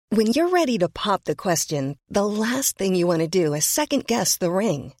When you're ready to pop the question, the last thing you want to do is second-guess the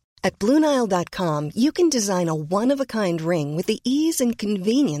ring. At BlueNile.com, you can design a one-of-a-kind ring with the ease and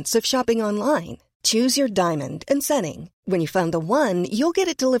convenience of shopping online. Choose your diamond and setting. When you find the one, you'll get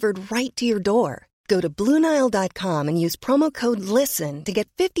it delivered right to your door. Go to BlueNile.com and use promo code LISTEN to get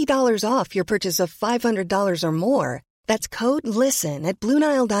 $50 off your purchase of $500 or more. That's code LISTEN at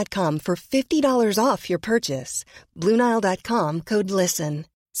BlueNile.com for $50 off your purchase. BlueNile.com, code LISTEN.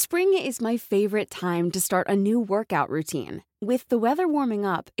 Spring is my favorite time to start a new workout routine. With the weather warming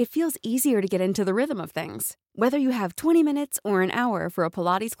up, it feels easier to get into the rhythm of things. Whether you have 20 minutes or an hour for a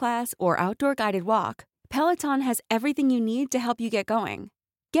Pilates class or outdoor guided walk, Peloton has everything you need to help you get going.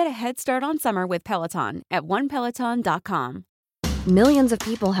 Get a head start on summer with Peloton at onepeloton.com. Millions of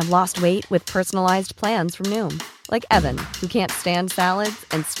people have lost weight with personalized plans from Noom. Like Evan, who can't stand salads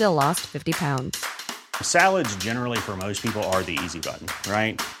and still lost 50 pounds. Salads generally for most people are the easy button,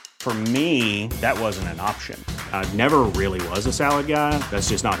 right? For me, that wasn't an option. I never really was a salad guy.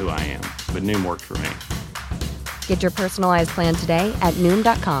 That's just not who I am. But Noom worked for me. Get your personalized plan today at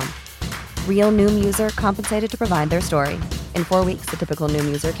Noom.com. Real Noom user compensated to provide their story. In 4 weeks, the typical Noom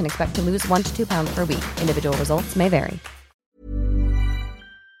user can expect to lose 1 to 2 pounds per week. Individual results may vary.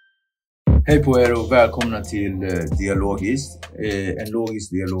 Hej på er och välkomna till Dialogiskt. En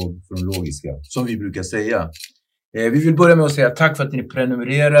logisk dialog från logiska, som vi brukar säga. Vi vill börja med att säga tack för att ni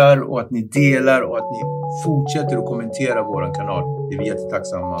prenumererar och att ni delar och att ni fortsätter att kommentera vår kanal. Det är vi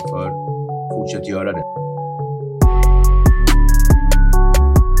jättetacksamma för. Fortsätt göra det.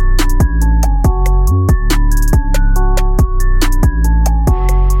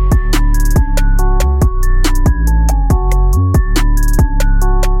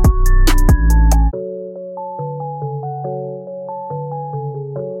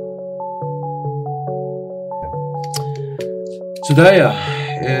 Sådär ja,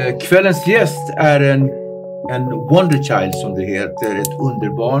 kvällens gäst är en wonder child som det heter, ett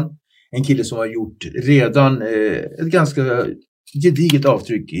underbarn. En kille som har gjort redan ett ganska gediget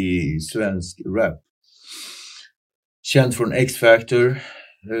avtryck i svensk rap. Känd från X-Factor,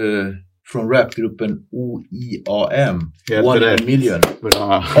 från rapgruppen OIAM, One Million.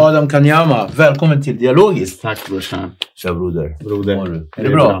 Bra. Adam Kanyama, välkommen till Dialogiskt. Tack brorsan. Tja broder. Är det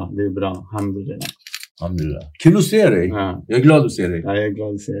bra? Det är bra, alhamdulillah. Kul att se dig. Ja. Jag är glad att se dig. Ja, jag är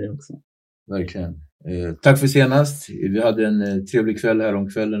glad att se dig också. Verkligen. Tack för senast. Vi hade en trevlig kväll här om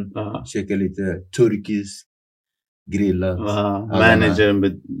kvällen. Käka lite turkisk, grillat. Managern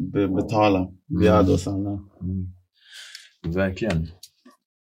betala. Vi hade oss alla. Verkligen.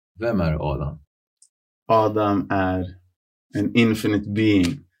 Vem är Adam? Adam är en infinite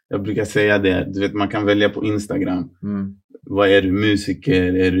being. Jag brukar säga det. Du vet, man kan välja på Instagram. Vad är du?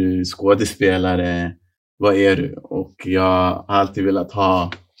 Musiker? Är du skådespelare? Vad är du? Och jag har alltid velat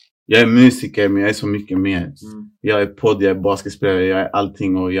ha... Jag är musiker, men jag är så mycket mer. Jag är podd, jag är basketspelare, jag är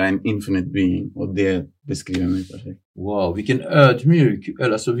allting och jag är en infinite being. Och det beskriver mig perfekt. Wow, vilken ödmjuk...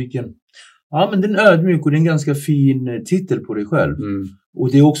 Alltså vilken... Ja, men den är ödmjuk och det är en ganska fin titel på dig själv.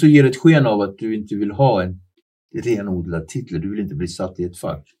 Och det också ger ett sken av att du inte vill ha en renodlad titel. Du vill inte bli satt i ett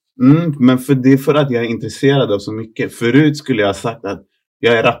fack. Men det är för att jag är intresserad av så mycket. Förut skulle jag ha sagt att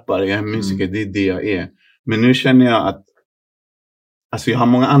jag är rappare, jag är musiker, det är det jag är. Men nu känner jag att alltså jag har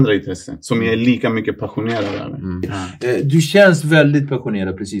många andra intressen som jag är lika mycket passionerad över. Du känns väldigt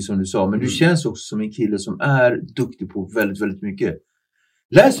passionerad, precis som du sa. Men du känns också som en kille som är duktig på väldigt, väldigt mycket.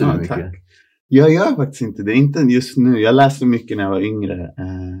 Läser du mycket? Tack. Jag gör faktiskt inte det. Inte just nu. Jag läste mycket när jag var yngre.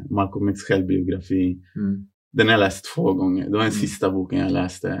 Malcolm X självbiografi. Den har jag läst 2 gånger. Det var den sista boken jag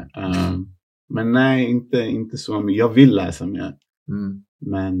läste. Men nej, inte så mycket. Jag vill läsa mer.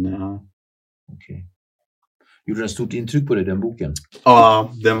 Men... Okej. Gjorde den stort intryck på dig, den boken?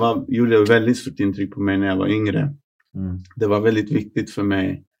 Ja, gjorde väldigt stort intryck på mig när jag var yngre. Det var väldigt viktigt för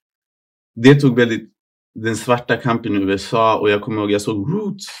mig. Det tog den svarta kampen i USA. Och jag kommer ihåg, jag såg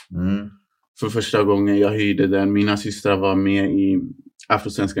Roots. För första gången jag hyrde den. Mina systrar var med i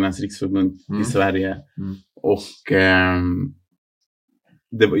Afrosvenskarnas riksförbund i Sverige. Och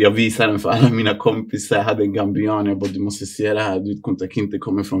jag visade den för alla mina kompisar. Jag hade en gambian. Jag bara, du måste se det här. Du inte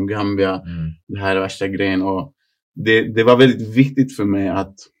kommer från Gambia. Det här är värsta grejen. Och det var väldigt viktigt för mig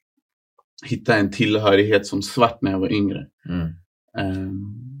att hitta en tillhörighet som svart när jag var yngre.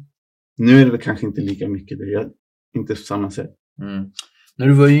 Nu är det väl kanske inte lika mycket det. Inte på samma sätt. När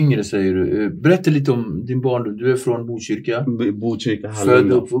du var yngre säger du. Berätta lite om din barndom. Du är från Botkyrka. Botkyrka,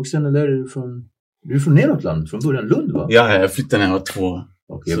 född och uppvuxen eller är du är från Nedåtland? Från början Lund va? Ja, jag flyttade när jag var 2.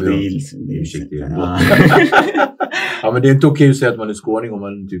 Okej, så det är ursäktigt. Ja, men det är inte okej att säga att man är skåning om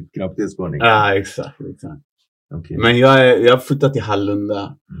man typ knappt är skåning. Ja, exakt. Okay. Men jag har flyttat till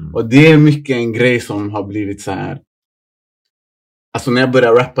Hallunda. Och det är mycket en grej som har blivit så här. Alltså när jag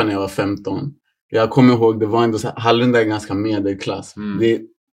började rappa när jag var 15. Jag kommer ihåg, det var ändå så här, Hallunda är ganska medelklass. Det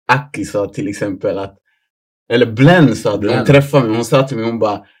Aki sa till exempel att, eller Blen sa att hon träffade mig. Hon sa till mig, hon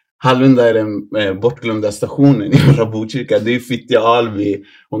bara, Hallunda är den bortglömda stationen i norra Botkyrka. Det är Fittja, Alby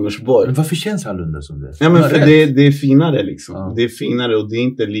och Norsborg. Men varför känns Hallunda som det? Ja, men för det är finare liksom. Ja. Det är finare och det är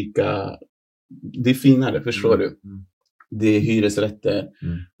inte lika... Det är finare, förstår du? Det är hyresrätter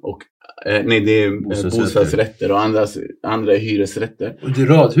och... nej, det är bostadsrätter och andra är hyresrätter. Och det är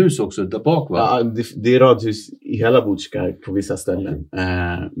radhus också där bak, va? Ja, det är radhus i hela Botkyrka på vissa ställen.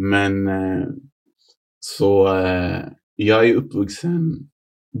 Men så jag är uppvuxen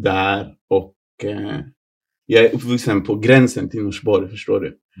där och jag är uppvuxen på gränsen till Norsborg, förstår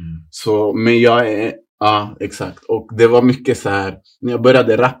du? Så, men jag är... Ja, exakt. Och det var mycket så här, när jag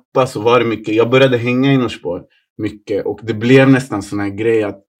började rappa så var det mycket, jag började hänga i Norsborg mycket och det blev nästan sån här grej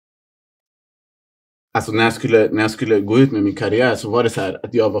att alltså när jag skulle gå ut med min karriär så var det så här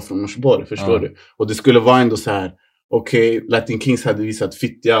att jag var från Norsborg, förstår du? Och det skulle vara ändå så här, okej, Latin Kings hade visat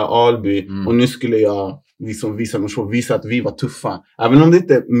Fittja, Alby och nu skulle jag liksom visa att vi var tuffa. Även om det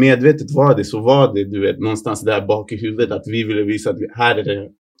inte medvetet var det, så var det, du vet, någonstans där bak i huvudet att vi ville visa att här är det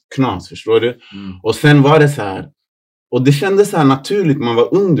knas, förstår du? Och sen var det så här, och det kändes så här naturligt, man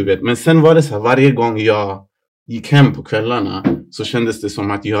var ung, du vet, men sen var det så här, varje gång jag gick hem på kvällarna så kändes det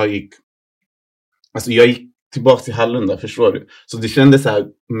som att jag gick tillbaka till Hallunda, förstår du? Så det kändes så här,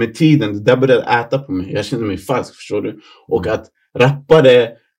 med tiden, det där började äta på mig, jag kände mig falsk, förstår du? Och att rappare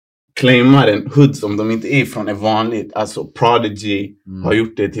claimar en hood som de inte är ifrån är vanligt. Alltså Prodigy har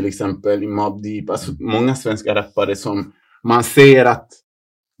gjort det till exempel i Mobb Deep, alltså många svenska rappare som man ser att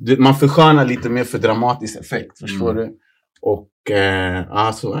man förskönar lite mer för dramatisk effekt, förstår du? Och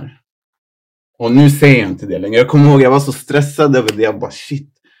ja, så är det. Och nu säger jag inte det längre. Jag kommer ihåg, jag var så stressad över det. Jag bara,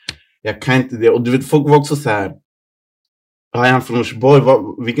 shit, jag kan inte det. Och du vet, folk var också så här, ja, är han från Norsborg?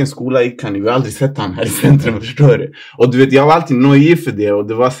 Vilken skola gick han i? Vi har aldrig sett han här i centrum, förstår du? Och du vet, jag var alltid nöjd för det. Och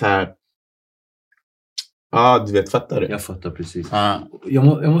det var så här, ja, du vet, fattar du? Jag fattar precis.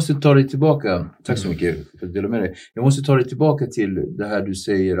 Jag måste ta dig tillbaka. Tack så mycket för att dela med dig. Jag måste ta dig tillbaka till det här du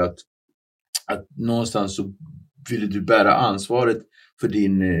säger att någonstans så ville du bära ansvaret för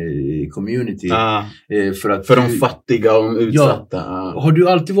din community. För de fattiga och utsatta. Har du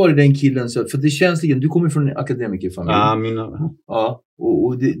alltid varit den killen? För det känns igen, du kommer från en akademikerfamilj.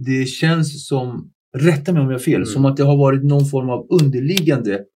 Och det känns som, rätta mig om jag har fel, som att det har varit någon form av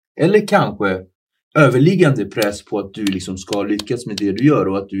underliggande eller kanske överliggande press på att du liksom ska lyckas med det du gör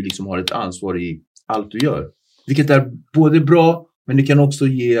och att du liksom har ett ansvar i allt du gör. Vilket är både bra, men det kan också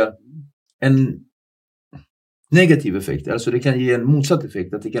ge en negativ effekt. Alltså det kan ge en motsatt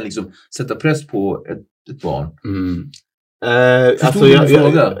effekt, att det kan liksom sätta press på ett barn. Alltså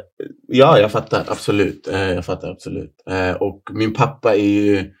jag fattar absolut. Och min pappa är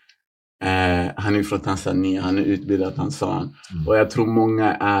ju han är från Tanzania, han är utbildad tanzan. Och jag tror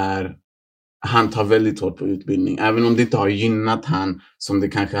många han tar väldigt hårt på utbildning, även om det inte har gynnat han som det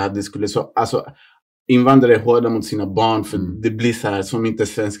kanske hade skulle så. Alltså invandrare är hårda mot sina barn, för det blir så här som inte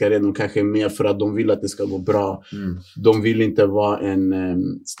svenskar är, de kanske är mer för att de vill att det ska gå bra. De vill inte vara en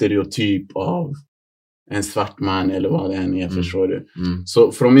stereotyp av en svart man eller vad det än är, förstår du?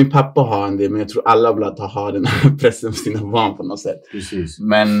 Så från min pappa har han det, men jag tror alla vill att ha den här pressen på sina barn på något sätt. Precis.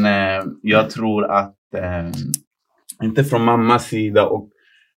 Men jag tror att inte från mammas sida. Och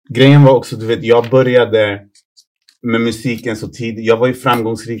grejen var också, du vet, jag började med musiken så tidigt. Jag var ju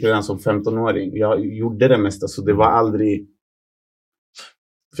framgångsrik redan som 15-åring. Jag gjorde det mesta, så det var aldrig...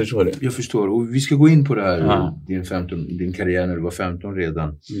 Förstår du? Jag förstår. Och vi ska gå in på det här, din karriär när du var 15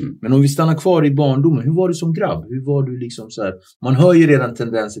 redan. Men om vi stannar kvar i barndomen, hur var du som grabb? Hur var du liksom så här? Man hör ju redan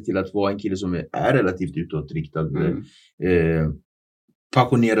tendenser till att vara en kille som är relativt utåtriktad.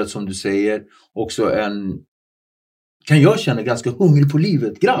 Passionerad som du säger. Också kan jag känna, ganska hungrig på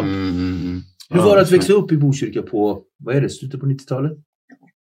livet grabb. Hur var det att växa upp i Botkyrka på, vad är det, slutet på 90-talet?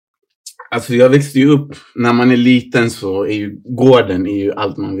 Alltså jag växte ju upp, när man är liten så är ju gården är ju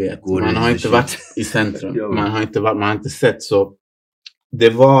allt man vet. Man har inte varit i centrum. Man har inte sett, så det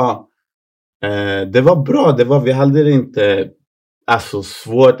var bra. Vi hade det inte alltså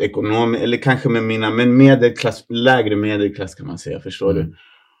svårt ekonomiskt, eller kanske med men lägre medelklass kan man säga, förstår du?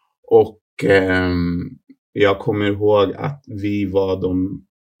 Och jag kommer ihåg att vi var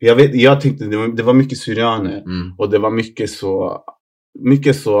jag tyckte det var mycket syrianer och det var mycket så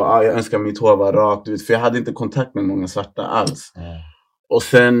jag önskar mitt hår var rakt ut, för jag hade inte kontakt med många svarta alls. Och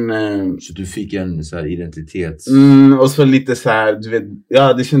sen så du fick en så här identitet och så lite så här, du vet,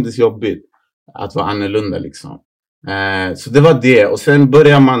 ja, det kändes jobbigt. att vara annorlunda liksom. Så det var det. Och sen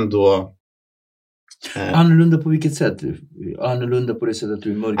börjar man då... Annorlunda på vilket sätt? Annorlunda på det sättet att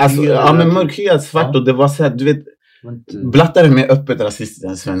du är mörkhyad? Alltså, ja, men mörkhyad, svart, och det var så här, du vet, blattar är mer öppet rasistiskt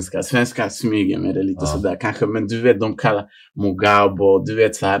än svenska. Svenska smyger med det lite sådär kanske, men du vet, de kallar Mugabe, du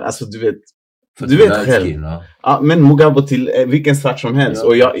vet så här, alltså du vet själv. Ja, men Mugabe till vilken svart som helst,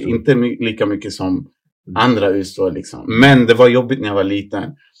 och jag inte lika mycket som andra utstår liksom. Men det var jobbigt när jag var liten.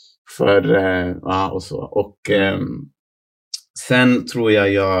 För, och så. Och sen tror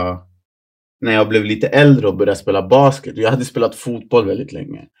jag när jag blev lite äldre och började spela basket. Jag hade spelat fotboll väldigt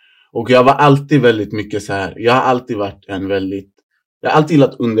länge. Och jag var alltid väldigt mycket så här. Jag har alltid varit jag har alltid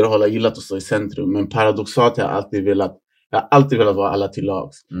gillat underhålla, gillat att stå i centrum. Men paradoxalt jag har alltid velat vara alla till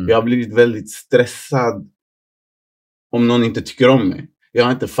lags. Jag har blivit väldigt stressad om någon inte tycker om mig. Jag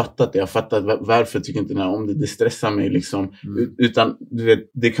har inte fattat det. Jag har fattat varför tycker inte någon om det. Det stressar mig liksom. Utan du vet,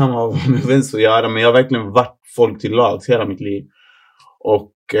 det kan vara vad med vänster att göra. Men jag har verkligen varit folk till lags hela mitt liv.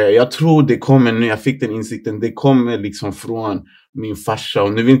 Och jag tror det kommer nu. Jag fick den insikten. Det kommer liksom från min farsa.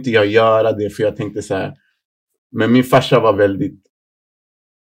 Och nu vill inte jag göra det. För jag tänkte så här. Men min farsa var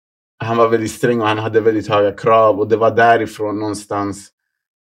väldigt sträng. Och han hade väldigt höga krav. Och det var därifrån någonstans.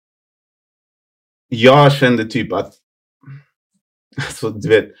 Jag kände typ att. Alltså, du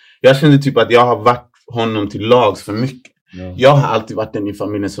vet, jag kände typ att jag har varit honom till lags för mycket. Ja. Jag har alltid varit den i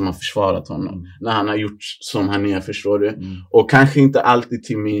familjen som har försvarat honom. När han har gjort som han är, förstår du. Och kanske inte alltid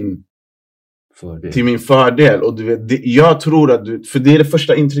till min fördel. Och du vet, jag tror att för det är det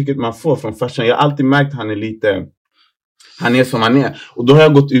första intrycket man får från farsan. Jag har alltid märkt att han är som han är. Och då har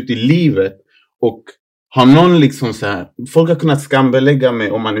jag gått ut i livet och har någon liksom så här, folk har kunnat skambelägga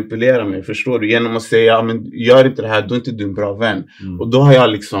mig och manipulera mig, förstår du? Genom att säga, ja men gör inte det här, då är inte du en bra vän. Och då har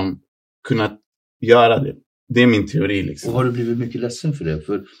jag liksom kunnat göra det. Det är min teori liksom. Och har du blivit mycket ledsen för det?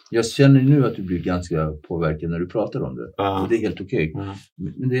 För jag känner nu att du blir ganska påverkad när du pratar om det. Och det är helt okej.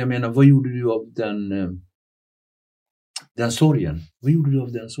 Men det jag menar, vad gjorde du av den sorgen? Vad gjorde du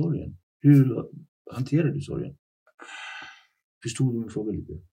av den sorgen? Hur hanterade du sorgen? Förstod du min fråga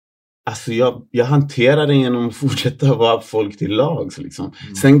lite? Alltså jag hanterar det genom att fortsätta vara folk till lags liksom.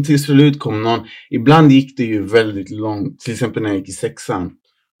 Sen till slut kom någon. Ibland gick det ju väldigt långt. Till exempel när jag gick i 6:an.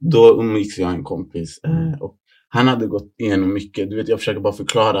 Då umgicks jag en kompis. Och han hade gått igenom mycket. Du vet, jag försöker bara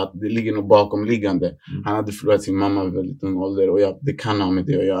förklara att det ligger nog bakomliggande. Han hade förlorat sin mamma vid väldigt ung ålder. Och det kan ha med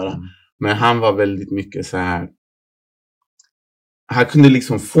det att göra. Men han var väldigt mycket så här. Han kunde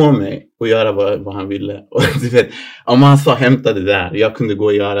liksom få mig att göra vad han ville. Och du vet, om han sa hämta det där. Jag kunde gå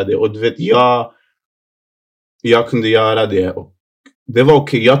och göra det. Och du vet, jag kunde göra det. Och det var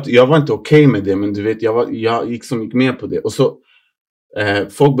okej. Jag var inte okej med det. Men du vet, jag gick med på det. Och så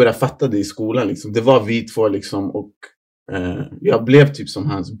folk började fatta det i skolan. Liksom. Det var vi två liksom. Och jag blev typ som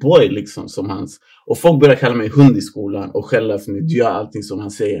hans boy liksom. Som hans. Och folk började kalla mig hund i skolan. Och skälla för mig. Du gör allting som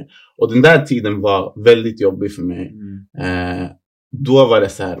han säger. Och den där tiden var väldigt jobbig för mig. Då var det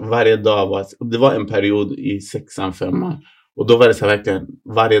så här, varje dag det var en period i 6:an, 5:an. Och då var det så här verkligen,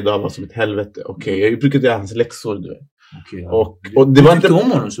 varje dag var som ett helvete. Okej, jag brukade göra hans läxor, du vet. Och det var inte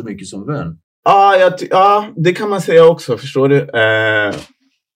om honom så mycket som vän. Ja, det kan man säga också, förstår du.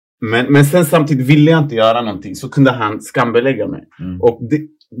 Men sen samtidigt ville jag inte göra någonting. Så kunde han skambelägga mig. Och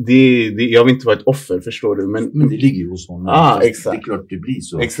jag vill inte vara ett offer, förstår du. Men det ligger ju hos honom. Exakt. Det är klart det blir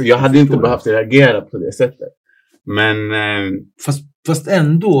så. Exakt. Jag hade inte behövt reagera på det sättet. Men fast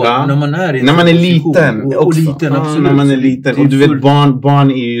ändå när man är när man är liten och liten, absolut. När man är liten och du vet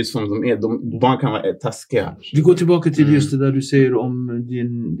barn är ju som de är. Barn kan vara taskiga. Vi går tillbaka till just det där du säger om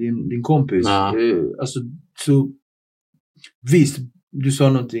din kompis. Alltså så visst, du sa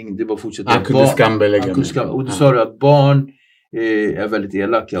någonting, det var fortsätta. Han kunde skambelägga mig. Och du sa att barn är väldigt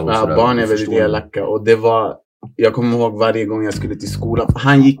elaka och barn är väldigt elaka och det var. Jag kommer ihåg varje gång jag skulle till skolan.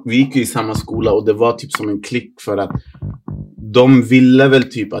 Vi gick ju i samma skola och det var typ som en klick för att de ville väl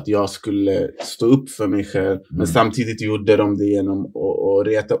typ att jag skulle stå upp för mig själv. Men samtidigt gjorde de det genom att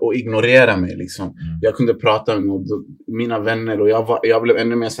reta och ignorera mig liksom. Jag kunde prata med mina vänner och jag blev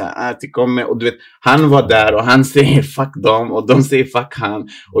ännu mer så här, tycker om mig. Och du vet, han var där och han säger fuck dem och de säger fuck han.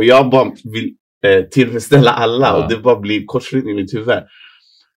 Och jag bara vill tillfredsställa alla och det bara blir kortslutning i mitt huvud.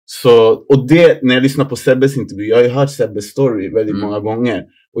 Så, och det, när jag lyssnar på Sebbes intervju, jag har ju hört Sebbes story väldigt många gånger.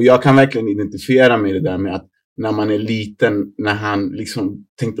 Och jag kan verkligen identifiera mig det där med att när man är liten, när han liksom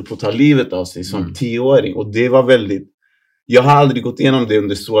tänkte på att ta livet av sig som 10-åring. Och det var väldigt, jag har aldrig gått igenom det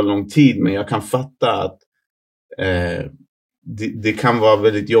under så lång tid, men jag kan fatta att det kan vara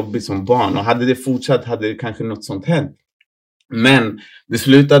väldigt jobbigt som barn. Och hade det fortsatt hade det kanske något sånt hänt. Men det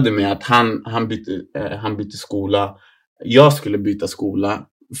slutade med att han bytte skola. Jag skulle byta skola.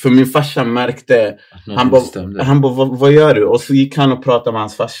 för min farsa märkte, han bara vad gör du? Och så gick han och pratade med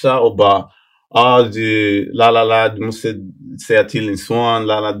hans farsa och bara, du måste säga till din son,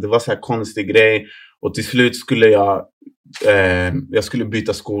 det var så här konstig grej. Och till slut skulle jag skulle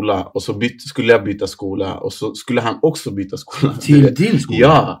byta skola, och så skulle jag byta skola, och så skulle han också byta skola. Till din skola?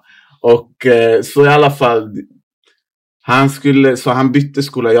 Ja, och så i alla fall han bytte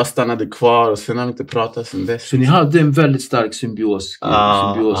skola, jag stannade kvar, och sen har vi inte pratat sen dess. Så ni hade en väldigt stark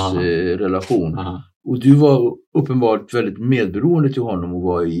symbiosrelation. Och du var uppenbart väldigt medberoende till honom och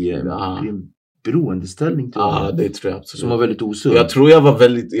var i en beroendeställning till honom. Ja, det tror jag absolut. Som var väldigt osund.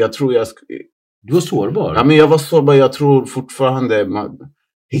 Du var sårbar. Ja, men jag var sårbar. Jag tror fortfarande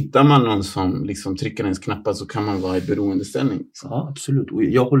hittar man någon som liksom trycker ens knappar, så kan man vara i beroendeställning. Ja, absolut. Och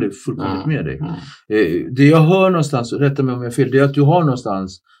jag håller fullkomligt med dig. Det jag hör någonstans, rätta mig om jag har fel, det är att du har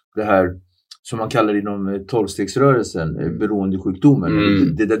någonstans det här som man kallar inom 12-stegsrörelsen beroendesjukdomen.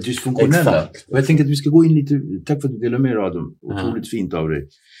 Det där dysfunktionella. Exakt. Och jag tänker att vi ska gå in lite, tack för att du delar med dig av dem. Otroligt fint av dig.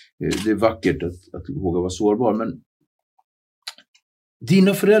 Det är vackert att våga vara sårbar. Men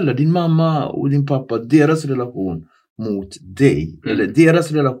dina föräldrar, din mamma och din pappa, deras relation mot dig, eller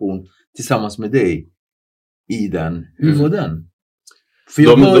deras relation tillsammans med dig i den, hur var den? För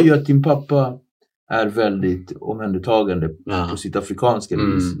jag hör ju att din pappa är väldigt omhändertagande på sitt afrikanska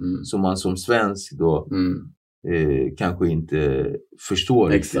vis, som man som svensk då kanske inte förstår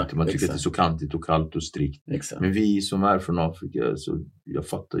riktigt. Man tycker att det är så kantigt och kallt och strikt. Exakt. Men vi som är från Afrika, så jag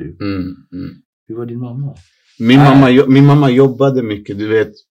fattar ju. Hur var din mamma? Min mamma jobbade mycket, du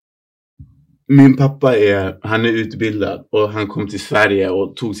vet. Min pappa han är utbildad, och han kom till Sverige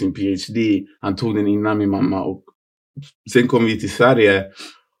och tog sin PhD. Han tog den innan min mamma, och sen kom vi till Sverige.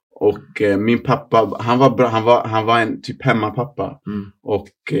 Och min pappa, han var en typ hemmapappa. Och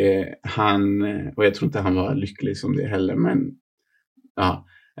och jag tror inte han var lycklig som det heller, men ja.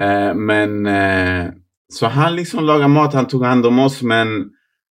 Så han liksom lagade mat, han tog hand om oss, men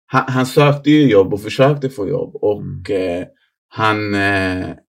han sökte ju jobb och försökte få jobb, och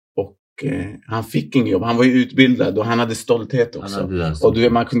han fick en jobb. Han var ju utbildad, och han hade stolthet också. Och du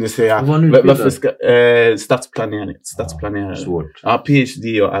vet, man kunde säga varför ska stadsplanerare. Svårt. Ja,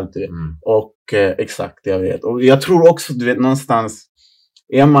 PhD och allt det. Och exakt, jag vet. Och jag tror också, du vet, någonstans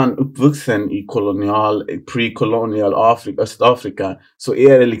är man uppvuxen i pre-kolonial Östafrika, så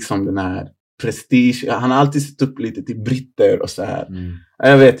är det liksom den här prestige. Han har alltid sett upp lite till britter och så här.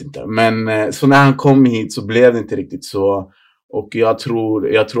 Jag vet inte, men så när han kom hit så blev det inte riktigt så. Och jag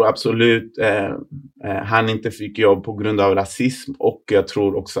tror absolut han inte fick jobb på grund av rasism, och jag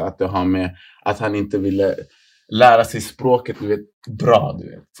tror också att det har med att han inte ville lära sig språket, du vet, bra, du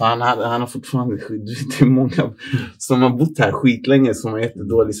vet. För han har fortfarande, du vet, det är många som har bott här skitlänge som har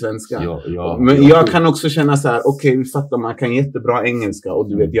jättedålig svenska. Men jag kan också känna så här, okej, vi fattar, man kan jättebra engelska, och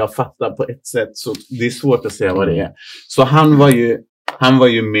du vet, jag fattar på ett sätt, så det är svårt att säga vad det är. Så han var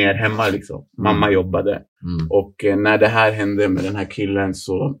ju mer hemma liksom. Mamma jobbade. Och när det här hände med den här killen,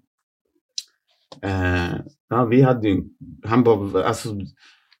 så vi hade ju, han bara, alltså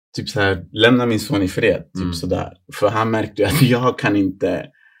typ så här, lämna min son i fred, typ sådär. För han märkte ju att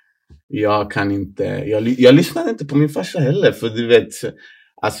jag lyssnade inte på min farsa heller, för du vet,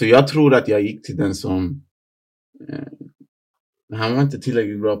 alltså jag tror att jag gick till den som han var inte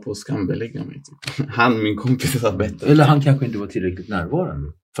tillräckligt bra på att skambelägga mig. Typ. Min kompis var bättre. Eller han kanske inte var tillräckligt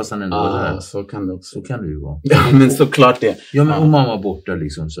närvarande. Fast han ändå var där. Så kan det också. Så kan det ju vara. Ja, men såklart det. Ja, men och mamma borta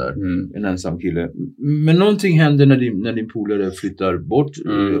liksom så här. En ensam kille. Men någonting händer när din polare flyttar bort,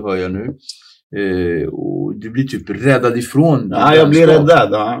 hör jag nu. Och du blir typ räddad ifrån. Ja, jag blir räddad.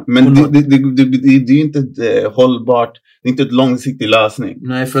 Ja. Men det är inte ett hållbart, det är inte ett långsiktig lösning.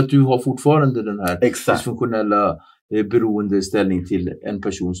 Nej, för att du har fortfarande den här dysfunktionella beroendeställning till en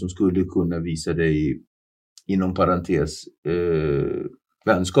person som skulle kunna visa dig inom parentes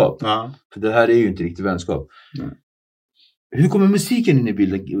vänskap. Ja. För det här är ju inte riktigt vänskap. Hur kommer musiken in i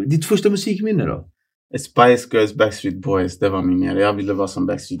bilden? Ditt första musikminne då? Spice Girls, Backstreet Boys, det var min mer. Jag ville vara som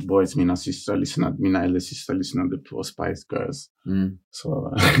Backstreet Boys. Mina äldre systrar lyssnade på Spice Girls.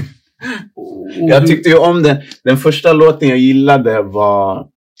 Så jag tyckte ju om den. Den första låten jag gillade var,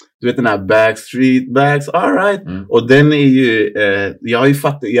 du vet, den här Backstreet Bags, alright. Och den är ju, jag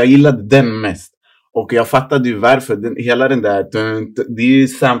gillade den mest. Och jag fattade ju varför. Hela den där, det är ju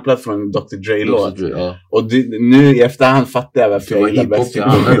samplat från Dr. Dre-låt. Ja. Och nu i efterhand fattar jag varför jag gillar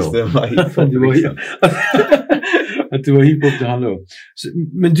Backstreet Boys. Det var hiphop. Att det var hiphop det handlade om.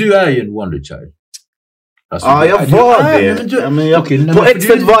 Men du är ju en wonder child. Alltså, jag var det. På ett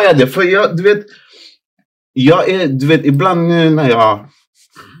sätt var jag det. För du vet, ibland nu när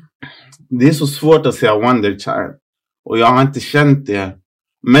det är så svårt att säga wonder child. Och jag har inte känt det.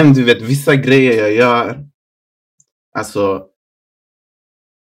 Men du vet, vissa grejer jag gör. Alltså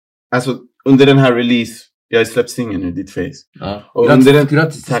under den här release. Jag har släppt singeln nu, Ditt Face. Ja. Och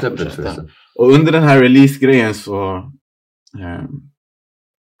Grattis till släppet förresten. Och under den här release-grejen så...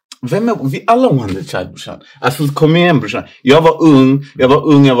 vi alla Wonder Child, brorsan. Alltså kom igen, brorsan. Jag var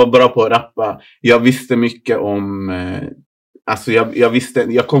ung, jag var bra på att rappa. Jag visste mycket om... Alltså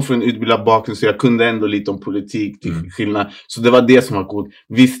jag kom från en utbildad bakgrund, så jag kunde ändå lite om politik till skillnad. Så det var det som var coolt.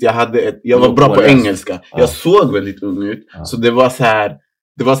 Visst, jag var bra på engelska. Jag såg väldigt ung ut. Så det var så här...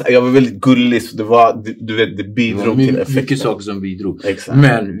 jag var väldigt gullig, så det var, du vet, det bidrog till effekten. Mycket saker som bidrog. Exakt.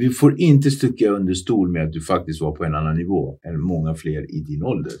 Men vi får inte sticka under stol med att du faktiskt var på en annan nivå än många fler i din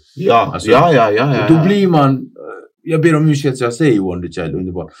ålder. Ja. Och då blir man, jag ber om ursäkt så jag säger Wonder Child,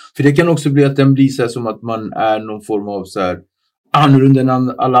 underbart. För det kan också bli att den blir så här som att man är någon form av så här annorlunda än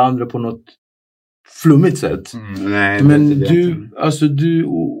alla andra på något flummigt sätt. Nej, men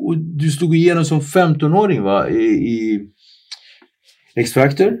du stod igenom som 15-åring va? I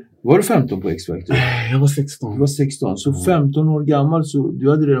X-Factor? Var du 15 på X-Factor? Jag var 16. Du var 16. Så 15 år gammal, så du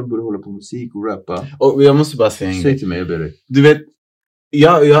hade redan börjat hålla på musik och rappa. Och jag måste bara säga Säg till mig, jag ber dig. Du vet,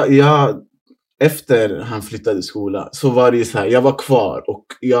 jag efter han flyttade skola så var det så här, jag var kvar och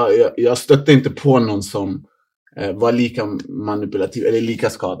jag stötte inte på någon som var lika manipulativ eller lika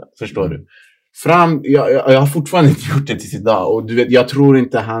skadad, förstår du? Jag har fortfarande inte gjort det tills idag, och du vet, jag tror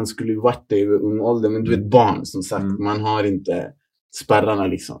inte han skulle varit det i ung ålder, men du vet, barn som sagt, man har inte spärrarna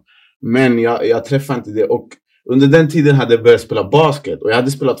liksom. Men jag träffade inte det, och under den tiden hade jag börjat spela basket, och jag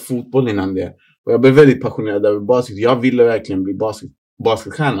hade spelat fotboll innan det, och jag blev väldigt passionerad över basket. Jag ville verkligen bli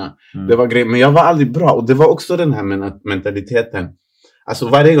basketstjärna. Det var grej, men jag var aldrig bra, och det var också den här mentaliteten. Alltså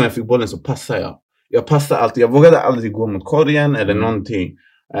varje gång jag fick bollen så passade jag passade alltid, jag vågade aldrig gå mot korgen eller någonting.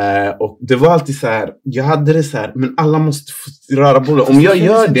 Och det var alltid så här, jag hade det så här, men alla måste röra bollen. Om jag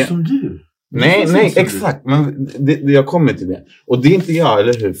gör det som du. Nej, exakt. Men jag kommer till det. Och det är inte jag,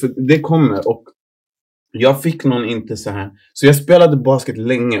 eller hur? För det kommer. Och jag fick någon inte så här. Så jag spelade basket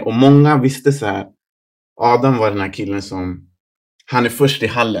länge. Och många visste så här. Adam var den här killen som... Han är först i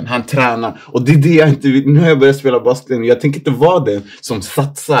hallen. Han tränar. Och det är det jag inte... Nu har jag börjat spela basket. Jag tänker inte vara den som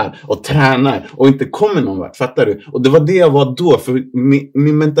satsar och tränar. Och inte kommer någon vart. Fattar du? Och det var det jag var då. För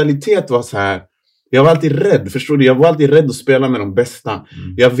min mentalitet var så här... Jag var alltid rädd, förstår du? Jag var alltid rädd att spela med de bästa.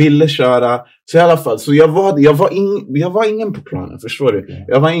 Jag ville köra. Så i alla fall, så jag var ingen på planen, förstår du?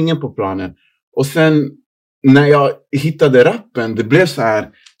 Jag var ingen på planen. Och sen när jag hittade rappen, det blev så här,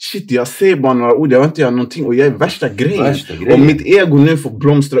 shit, jag ser bara några ord, jag vill inte göra någonting, och jag är värsta grejen. Och mitt ego nu får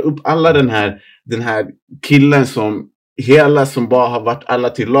blomstra upp. Alla den här killen som bara har varit alla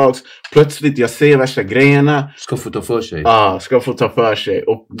till lags. Plötsligt jag ser värsta grejerna. Ska få ta för sig. Ja, ska få ta för sig.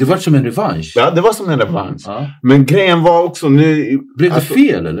 Och det var som en revansch. Ja, det var som en revansch. Men grejen var också nu... Blev det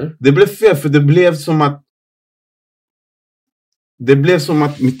fel, eller? Det blev fel, för det blev som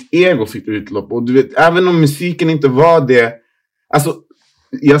att mitt ego fick utlopp. Och du vet, även om musiken inte var det... Alltså,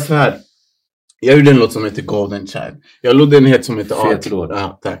 jag svär. Jag gjorde en låt som heter Golden Child. Jag gjorde en låt som heter Art.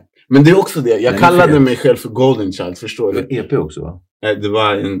 Ja, tack. Men det är också det. Jag kallade mig själv för Golden Child, förstår du? EP också, va? Det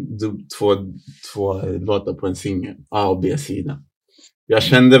var två låtar på en singel. A- och B-sida. Jag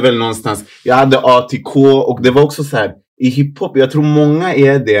kände väl någonstans... Jag hade A till K, och det var också så här... I hiphop, jag tror många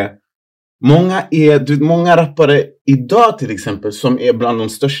är det. Många rappare idag till exempel, som är bland de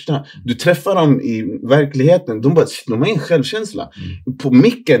största. Du träffar dem i verkligheten, de har en självkänsla. På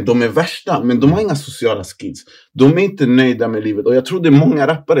micken, de är värsta, men de har inga sociala skills. De är inte nöjda med livet. Och jag tror det är många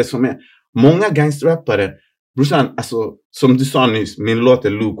rappare som är... Många gangsterrappare, brorsan, alltså, som du sa nyss, min låt är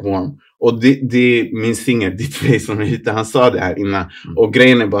lukewarm. Och det är min singel, Ditt Face, som jag hittade. Han sa det här innan. Och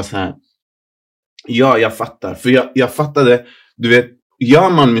grejen är bara så här. Ja, jag fattar. För jag fattade, du vet, gör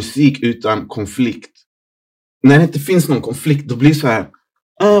man musik utan konflikt, när det inte finns någon konflikt, då blir det så här,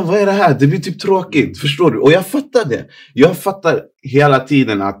 vad är det här? Det blir typ tråkigt, förstår du? Och jag fattar det. Jag fattar hela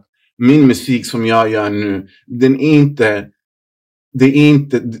tiden att min musik som jag gör nu,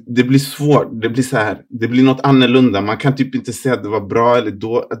 det blir svårt. Det blir så här, det blir något annorlunda. Man kan typ inte säga att det var bra eller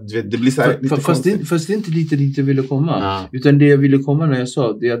då. Det blir så här, fast det är inte lite dit jag ville komma. Ja. Utan det jag ville komma när jag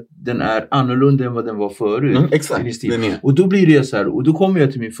sa, det är att den är annorlunda än vad den var förut. Exakt. Och då blir det så här, och då kommer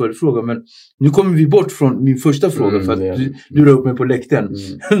jag till min följdfråga. Men nu kommer vi bort från min första fråga, för att du drar upp mig på läkten.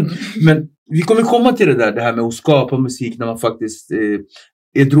 Men vi kommer komma till det här med att skapa musik när man faktiskt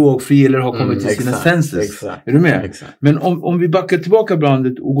är drogfri eller har kommit till sina senses. Exakt, är du med? Exakt. Men om vi backar tillbaka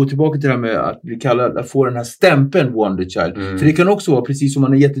bandet och går tillbaka till det här med att bli kallad, att få den här stämpeln Wonder Child. För det kan också vara precis som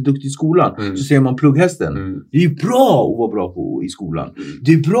man är jätteduktig i skolan. Så säger man plugghästen. Det är ju bra att vara bra på i skolan.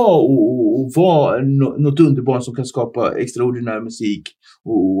 Det är bra att vara något underbarn som kan skapa extraordinär musik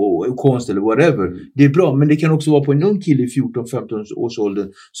och konst eller whatever. Det är bra, men det kan också vara på en ung kille i 14-15 års ålder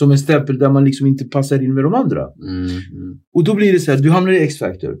som en stämpel där man liksom inte passar in med de andra. Och då blir det så här, du hamnar i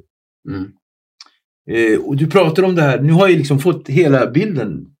X-Factor. Och du pratar om det här, nu har jag liksom fått hela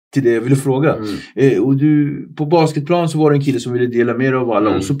bilden till det jag ville fråga. Och du, på basketplan så var det en kille som ville dela mer av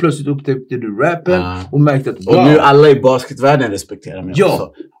alla. Och så plötsligt upptäckte du rappen och märkte att... Och nu alla i basketvärlden respekterar mig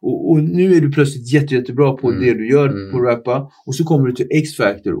också. Och nu är du plötsligt jättebra på det du gör på rappa. Och så kommer du till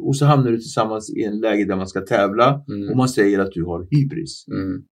X-Factor. Och så hamnar du tillsammans i en läge där man ska tävla. Och man säger att du har hybris.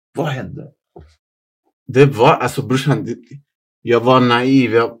 Vad hände? Det var, alltså brorsan, jag var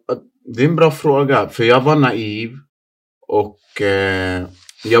naiv. Det är en bra fråga. För jag var naiv. Och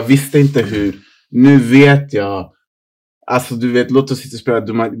jag visste inte hur. Nu vet jag. Alltså du vet, låt oss sitta och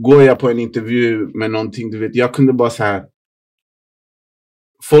spela. Går jag på en intervju med någonting, du vet, jag kunde bara så här.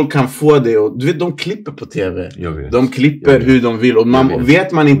 Folk kan få det och du vet, de klipper på tv. De klipper hur de vill. Och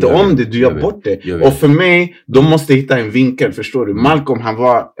vet man inte om det, du gör bort det. Och för mig, de måste hitta en vinkel, förstår du. Malcolm, han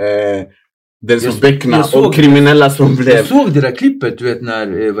var... den som beckna och kriminella som blev... Jag såg det där klippet, du vet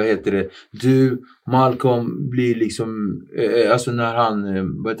när, vad heter det, du, Malcolm blir liksom, alltså när han,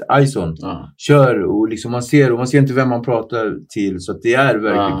 vad heter Ison, kör och liksom man ser inte vem man pratar till, så att det är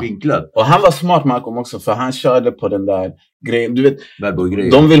verkligen vinklat. Och han var smart, Malcolm, också, för han körde på den där grejen, du vet,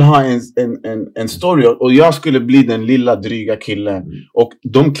 de vill ha en story och jag skulle bli den lilla dryga killen och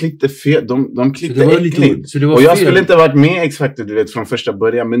de klippte fel, de klippte äckligt. Och jag skulle inte varit med exakt, du vet, från första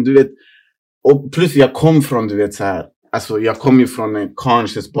början, men du vet. Och plus jag kom från, du vet så här, alltså jag kom ju från en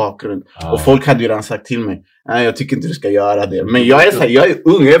conscious bakgrund och folk hade ju redan sagt till mig, nej, jag tycker inte du ska göra det, men jag är så här, jag är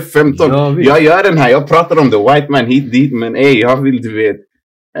ung, jag är 15, jag gör den här, jag pratar om the white man hit dit, men jag vill, du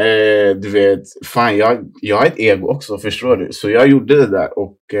vet, fan, jag har ett ego också, förstår du, så jag gjorde det där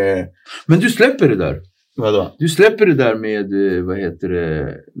och men du släpper det där. Vadå? Du släpper det där med, vad heter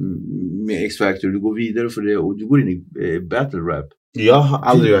det, med X-Factor, du går vidare för det och du går in i battle rap. Jag har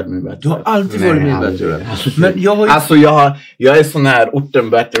aldrig varit med battle rap. Du har alltid varit med i battle rap. Men jag har ju... Alltså jag är sån här orten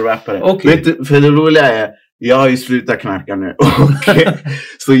battle rappare. Okay. Vet du, för det roliga är, jag har ju slutat knarka nu.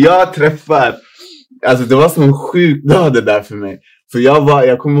 Så jag träffar, alltså det var så en sjuk dag det där för mig. För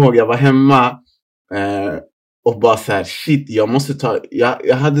jag kommer ihåg, jag var hemma och bara så här, shit, jag måste ta,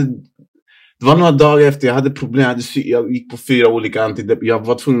 jag hade... Det var några dagar efter jag hade problem. Jag gick på 4 olika antidepp. Jag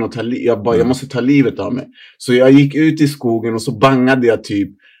var tvungen att jag måste ta livet av mig. Så jag gick ut i skogen och så bangade jag typ.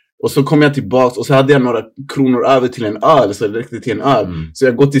 Och så kom jag tillbaka och så hade jag några kronor över till en öl. Så det räckte till en öl. Så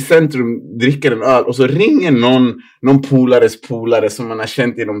jag går till centrum, dricker en öl. Och så ringer någon polares polare som man har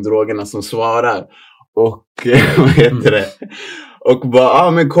känt i de drogerna som svarar. Och vad heter det? Och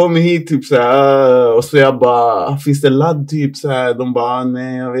bara, men kom hit typ så här. Och så jag bara, finns det ladd typ så här? De bara,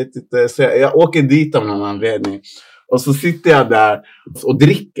 nej jag vet inte. Så jag åker dit av någon anledning. Och så sitter jag där och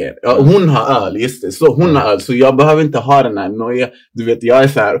dricker. Hon har öl, just det. Så hon har öl, så jag behöver inte ha den här noja. Du vet, jag är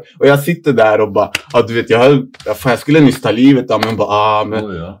så här. Och jag sitter där och bara, du vet, jag skulle nyss ta livet av. Men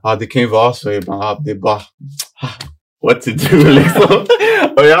bara, det kan ju vara så. Jag bara, det är bara... what to do liksom.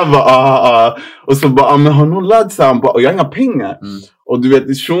 Och jag bara och så bara, men har någon ladd så han bara, och jag har inga pengar. Och du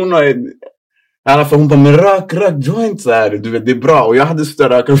vet, shuno är i alla fall, hon bara, men rök joint så här, du vet, det är bra. Och jag hade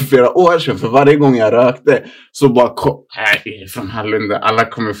större rökat för flera år sedan, för varje gång jag rökte så bara, nej, från Hallunda, alla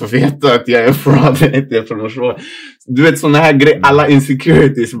kommer få veta att jag är fraud, inte är från Orså. Du vet, sådana här grejer, alla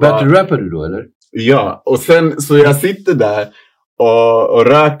insecurities bara. Battle rappar du då, eller? Ja, och sen så jag sitter där och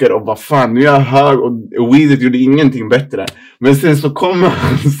röker och bara, fan, nu är jag hög och weedet gjorde ingenting bättre. Men sen så kommer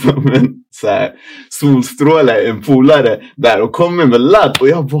han som en så här solstråle, en polare där och kommer med ladd. Och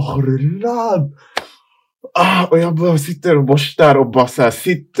jag bara, har du ladd? Och jag bara sitter och borstar och bara så här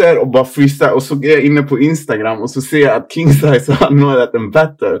sitter och bara freestyle. Och så är jag inne på Instagram och så ser jag att King Size har anordnat en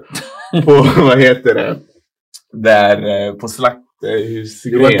battle på, vad heter det? Där på slakthus.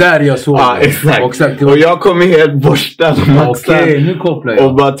 Det var där jag såg det. Exakt. Och jag kommer helt borstad och maxad. Okej, nu kopplar jag.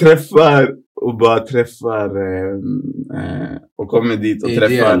 Och bara träffar och kommer dit och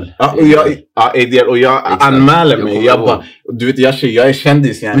träffar. Och jag anmäler mig. Jag bara, du vet, jag är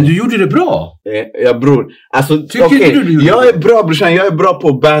kändis. Men du gjorde det bra. Ja, bror. Alltså, jag är bra, brorsan. Jag är bra på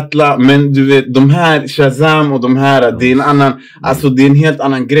att battla. Men du vet, de här Shazam och de här, det är en annan, alltså det är en helt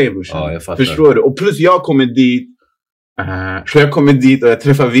annan grej, brorsan. Ja, jag fattar. Förstår du? Och plus jag kommer dit. Så jag kommer dit och jag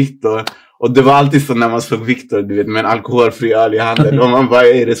träffar Victor. Och det var alltid så när man såg Victor, du vet, med en alkoholfri öl i handen. Och man bara,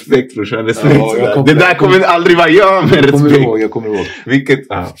 respekt brorsan, respekt. Det där kommer aldrig vara jag med respekt. Jag kommer ihåg.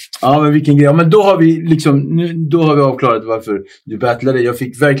 Men vilken grej. Ja, men då har vi liksom, då har vi avklarat varför du battlade. Jag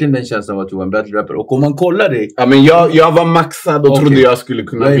fick verkligen den känslan av att du var en battle rapper. Och om man kollar dig... Ja, men jag var maxad och trodde jag skulle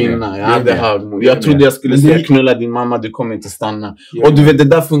kunna vinna. Jag trodde jag skulle säga, knulla din mamma, du kommer inte stanna. Och du vet, det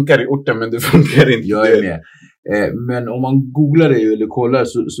där funkar i orten, men det funkar inte. Jag är med. Men om man googlar det eller kollar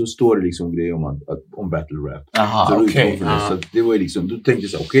så står det liksom grejer om battle rap. Aha, okej. Så det var ju liksom, du tänkte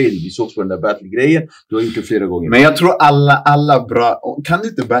så okej, vi såg på den där battle grejen, du har gjort det flera gånger. Men jag tror alla bra, kan du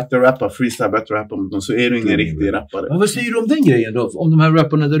inte battle rappa, freestyle battle rappa mot dem, så är du ingen riktig rappare. Men vad säger du om den grejen då? Om de här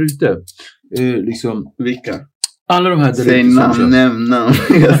rapparna där ute? Liksom, vilka? Alla de här där ute. Säg namn.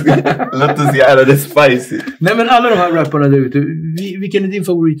 Låt oss göra det spicy. Nej, men alla de här rapparna där ute, vilken är din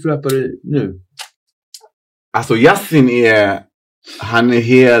favoritrappare nu? Alltså Yasin han är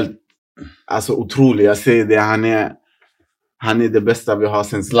helt otrolig. Jag säger det, han är det bästa vi har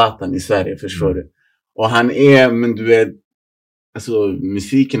sen Zlatan i Sverige, förstår du. Och han är, men du vet, alltså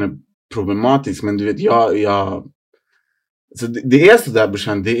musiken är problematisk, men du vet, så det är så där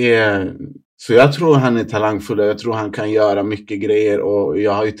brorsan, så jag tror han är talangfull, jag tror han kan göra mycket grejer, och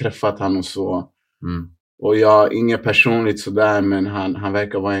jag har ju träffat han och så. Och jag inget personligt sådär, men han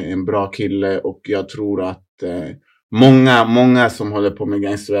verkar vara en bra kille, och jag tror att många som håller på med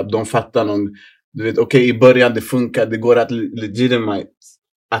gangsterrap, de fattar någon, du vet, okej, i början det funkar, det går att legitimate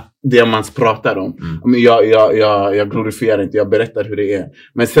att det man pratar om. Men jag glorifierar inte, jag berättar hur det är.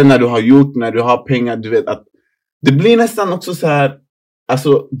 Men sen när du har pengar, du vet att det blir nästan också så här,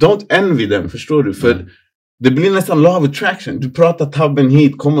 alltså don't envy them, förstår du? För det blir nästan law of attraction. Du pratar tabben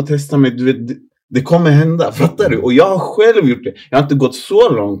hit, kom och testa mig, du vet, det kommer hända, fattar du? Och jag har själv gjort det. Jag har inte gått så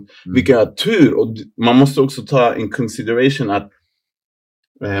långt, vilken är tur. Och man måste också ta in consideration att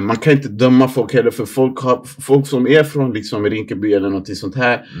man kan inte döma folk heller. För folk som är från liksom Rinkeby eller något sånt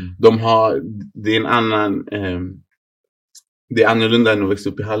här, det är en annan, det är annorlunda än att växa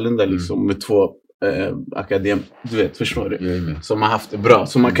upp i Hallunda liksom, med två akadem, du vet, förstår du? Som har haft det bra.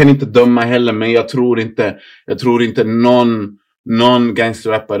 Så man kan inte döma heller, men jag tror inte någon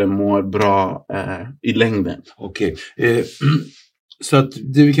gangsterrappare mår bra i längden. Okej. Så att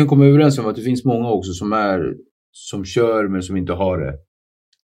det vi kan komma överens om att det finns många också som kör men som inte har det.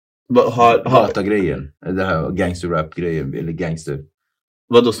 Hata grejen. Det här gangsterrap-grejen eller gangster.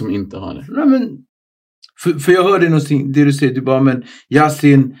 Vadå som inte har det? Nej, men för jag hörde någonting, det du säger, du bara, men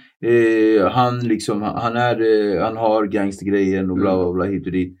Yasin, han har gangstergrejen och bla bla bla hit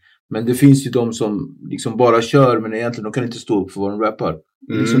och dit. Men det finns ju de som liksom bara kör, men egentligen de kan inte stå upp för vad de rappar.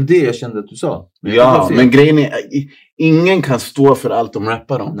 Liksom det jag kände att du sa. Men grejen är, ingen kan stå för allt de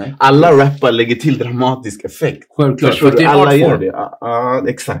rappar om. Nej. Alla rappar lägger till dramatisk effekt. Självklart. För att alla gör det.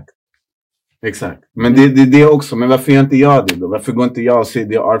 Exakt. Men det är det också. Men varför gör inte jag det då? Varför går inte jag och säger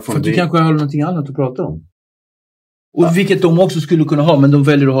det art from? För att du kanske har någonting annat att prata om. Och vilket de också skulle kunna ha, men de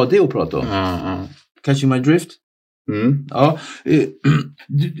väljer att ha det att prata om. Catching my drift? Ja.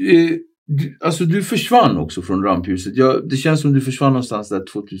 Alltså du försvann också från Ramphuset. Det känns som du försvann någonstans där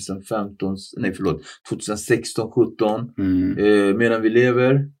 2016, 17. Medan vi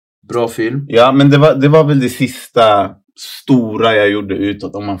lever. Bra film. Ja, men det var väl det sista stora jag gjorde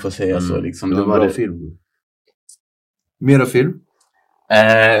utåt, om man får säga så. Liksom. Det var bra film. Mera film?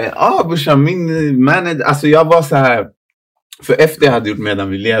 Brorsan, alltså jag var så här, för efter jag hade gjort Medan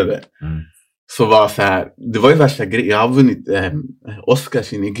vi lever, så var så här, det var ju värsta grejen. Jag har vunnit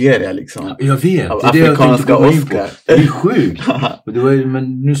Oscars i Nigeria liksom. Jag vet. Av afrikanska Oscar. Det är sjukt.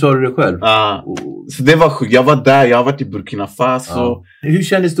 Men nu sa du det själv. Så det var sjukt. Jag var där, jag har varit i Burkina Faso. Hur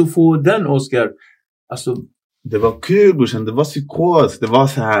kändes det att få den Oscar? Alltså, det var kul, brorsan. Det var psykos. Det var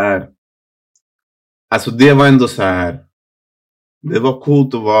så här, alltså det var ändå så här, det var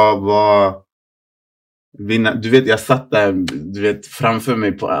coolt att vara vinna. Du vet, jag satt där, du vet, framför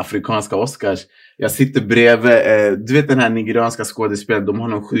mig på afrikanska Oscars. Jag sitter bredvid, du vet den här nigerianska skådespelaren, de har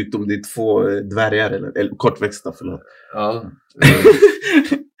någon sjukdom, det är 2 dvärgar eller kortväxta, förlåt. Ja.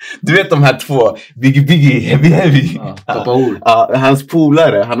 Du vet de här 2, Biggie, Heavy. Papaoul. Hans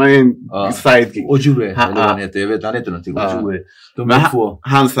polare, han har ju en sidekick. Ojure, eller vad han heter, jag vet, han heter någonting. Ojure. De är 2.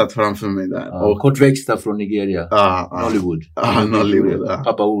 Han satt framför mig där. Och kortväxta från Nigeria. Nollywood. Nollywood.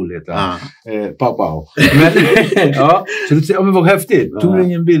 Papaoul heter han. Papaoul. Men, så men vad häftigt. Tog du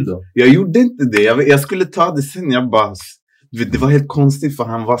ingen bild då? Jag gjorde inte det. Jag skulle ta det sen. Jag bara, det var helt konstigt, för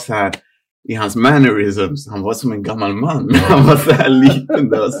han var så här, i hans mannerisms, han var som en gammal man. Han var så här liten,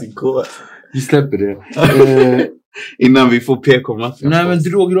 det var psykos. Vi släpper det. Innan vi får PK-mafia. Nej, men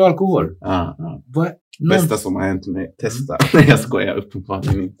droger och alkohol. Bästa som har hänt mig. Testa. Nej, jag skojar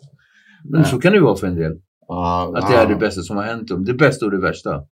uppenbarligen inte. Men så kan det vara för en del. Att det är det bästa som har hänt dem. Det bästa och det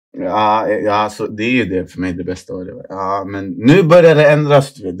värsta. Ja, så det är ju det för mig, det bästa och det värsta. Ja, men nu börjar det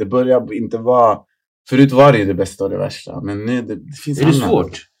ändras. Det börjar inte vara... Förut var det ju det bästa och det värsta. Men nu det finns Är det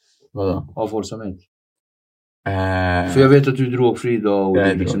svårt? Vadå? Avhållsamhet. För jag vet att du är drogfri idag och du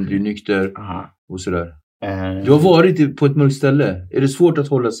är nykter och sådär. Du har varit på ett mörkt ställe. Är det svårt att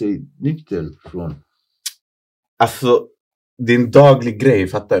hålla sig nykter från? Alltså, det är en daglig grej,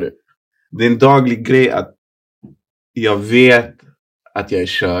 fattar du? Det är en daglig grej att jag vet att jag är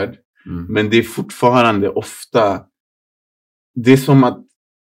körd. Men det är fortfarande ofta... Det är som att...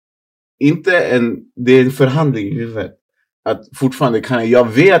 Det är en förhandling i huvudet. Att fortfarande jag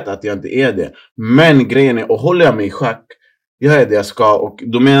vet att jag inte är det. Men grejen är, och håller jag mig i schack, jag är det jag ska. Och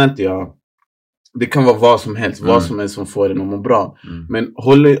då menar inte jag, det kan vara vad som helst. Vad som helst som får en att må bra. Men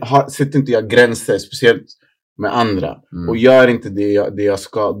sätter inte jag gränser, speciellt med andra. Och gör inte det jag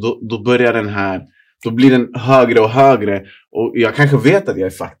ska. Då börjar den här, då blir den högre och högre. Och jag kanske vet att jag är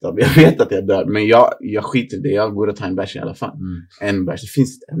fucked up. Jag vet att jag dör. Men jag skiter i det. Jag går och tar en bärs i alla fall. En bärs. Det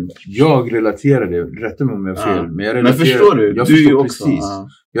finns en bärs. Jag relaterar det. Rätta mig om jag har fel. Men förstår du? Jag förstår precis.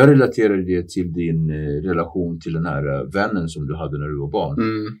 Jag relaterar det till din relation till den här vännen som du hade när du var barn.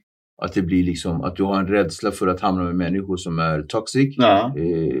 Att det blir liksom att du har en rädsla för att hamna med människor som är toxic.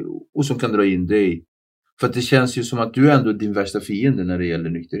 Och som kan dra in dig. För att det känns ju som att du är ändå din värsta fiende när det gäller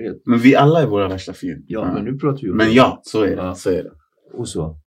nykterhet. Men vi alla är våra värsta fiender. Ja, men nu pratar vi om det. Men ja, så är det. Ja. Så är det. Och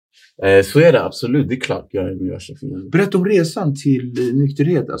så? Så är det absolut. Det är klart jag är min värsta fiende. Berätta om resan till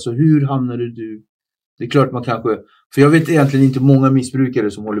nykterhet. Alltså hur hamnade du? Det är klart man kanske... För jag vet egentligen inte många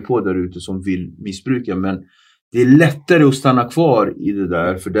missbrukare som håller på där ute som vill missbruka. Men det är lättare att stanna kvar i det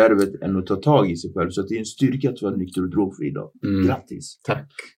där. För där är det än att ta tag i sig själv. Så att det är en styrka att vara nykter och drogfri idag. Grattis. Tack.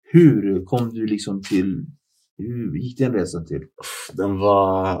 Hur kom du liksom till... Hur gick den resan till? Den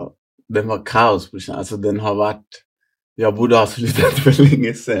var kaos. Alltså den har varit... Jag borde ha slutat för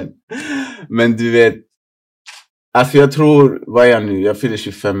länge sedan. Men du vet... Alltså jag tror... Vad är jag nu? Jag fyller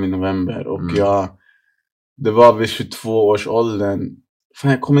 25 i november. Och det var vid 22 års åldern.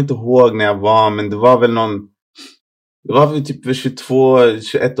 Fan, jag kommer inte ihåg när jag var. Men det var väl någon... Det var väl typ vid 22,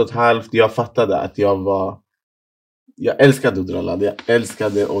 21 och ett halvt. Jag fattade att jag älskade att dra ladd. Jag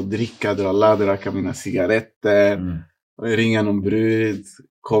älskade att dricka, dra ladd, röka mina cigaretter. Ringa någon brud.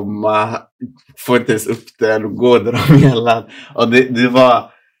 Komma. Få inte ens upp den och gå och dra min ladd. Och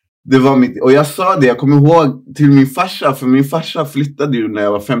det var mitt... Och jag sa det, jag kommer ihåg till min farsa. För min farsa flyttade ju när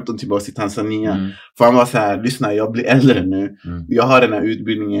jag var 15 tillbaka till Tanzania. För han var så här, lyssna, jag blir äldre nu. Jag har den här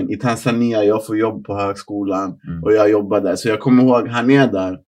utbildningen i Tanzania. Jag får jobb på högskolan. Och jag jobbar där. Så jag kommer ihåg, han är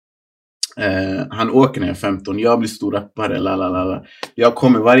där. Han åker när jag är 15. Jag blir stor rappare.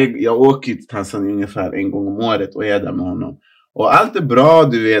 Jag åker till Tanzania ungefär en gång om året och är där med honom. Och allt är bra,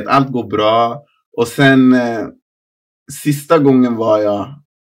 du vet. Allt går bra. Och sen sista gången var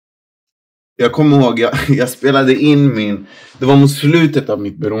jag kommer ihåg, jag spelade in det var mot slutet av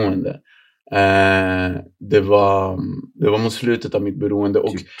mitt beroende. Det var mot slutet av mitt beroende.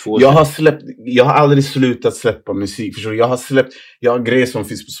 Och jag har aldrig slutat släppa musik. Förstår du? Jag har grejer som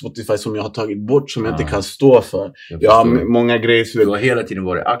finns på Spotify som jag har tagit bort, som jag inte kan stå för. Jag har många grejer. Du har hela tiden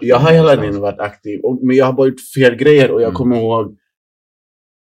varit aktiv. Jag har hela tiden varit aktiv. Men jag har bara gjort fel grejer. Och jag kommer ihåg,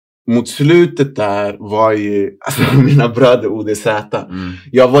 mot slutet där var ju mina bröder ODZ.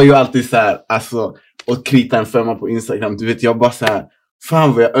 Jag var ju alltid så här, alltså, och krita en 5 på Instagram. Du vet, jag bara så här,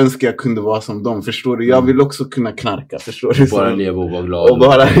 fan vad jag önskar jag kunde vara som dem. Förstår du? Jag vill också kunna knarka. Förstår du? Bara leva och vara glad. Och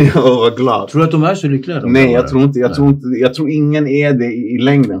bara vara glad. Tror du att de är så lyckliga? Nej, jag tror inte. Jag tror ingen är det i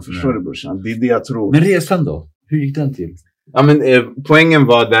längden. Förstår du, brorsan? Det är det jag tror. Men resan då? Hur gick den till? Ja, men poängen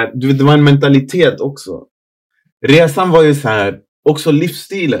var där. Du vet, det var en mentalitet också. Resan var ju så här. Också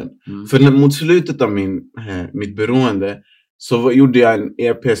livsstilen. För mot slutet av mitt beroende så gjorde jag en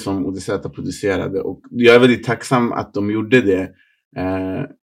EP som ODZ producerade. Och jag är väldigt tacksam att de gjorde det.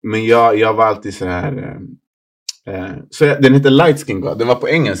 Men jag var alltid så här. Så den heter Light Skin God. Den var på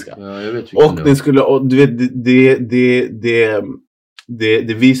engelska. Ja, jag vet och den skulle, och du vet,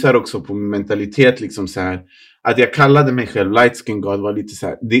 det visar också på min mentalitet liksom så här. Att jag kallade mig själv Light Skin God var lite så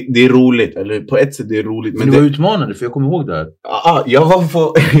här. Det är roligt, eller på ett sätt det är roligt. Men det var utmanande, för jag kommer ihåg det här. Jag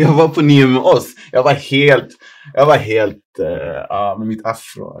var på 9 med oss. Jag var helt med mitt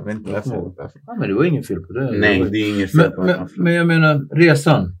afro. Jag vet inte varför. Ja, men det var ingen fel på det. Nej, det är inget fel på det. Men jag menar,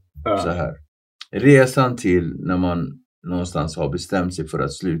 resan så här. Resan till när man någonstans har bestämt sig för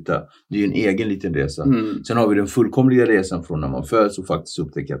att sluta. Det är ju en egen liten resa. Sen har vi den fullkomliga resan från när man föds och faktiskt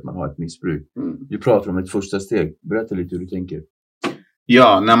upptäcker att man har ett missbruk. Du pratar om ett första steg. Berätta lite hur du tänker.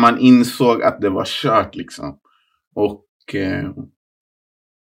 Ja, när man insåg att det var kört liksom. Och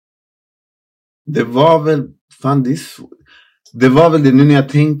Det var väl, det var väl det nu när jag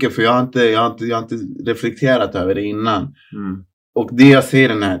tänker, för jag har inte reflekterat över det innan. Och det jag ser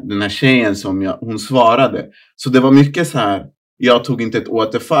den här tjejen som hon svarade. Så det var mycket så här, jag tog inte ett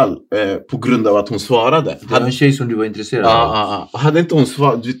återfall på grund av att hon svarade. Det var en tjej som du var intresserad av. Hade inte hon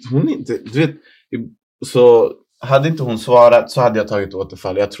svarat, så hade inte hon svarat så hade jag tagit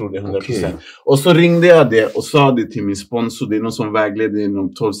återfall. Jag tror det 100%. Okay. Och så ringde jag det och sa det till min sponsor. Det är någon som vägleder inom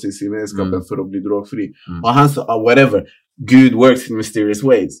 12-6-gemenskapen för att bli drogfri. Och han sa, whatever. Good works in mysterious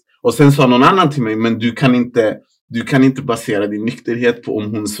ways. Och sen sa någon annan till mig, men du kan inte basera din nykterhet på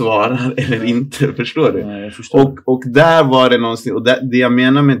om hon svarar eller inte. Förstår du? Nej, jag förstår. Och där var det någonsin. Och det jag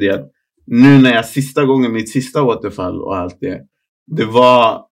menar med det, nu när jag mitt sista återfall och allt det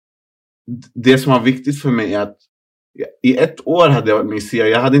var det som var viktigt för mig, att i 1 år hade jag varit med i CIA.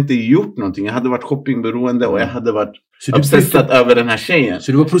 Jag hade inte gjort någonting. Jag hade varit shoppingberoende och jag hade varit obsessad över den här tjejen.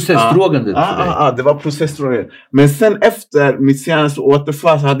 Så det var processdrogande för dig? Ja, det var processdrogande. Men sen efter mitt senaste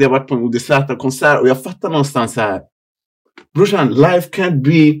återfall så hade jag varit på en ODZ-konsert och jag fattar någonstans så här, brorsan, life can't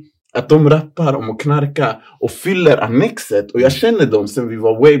be att de rappar om att knarka och fyller annexet. Och jag känner dem sen vi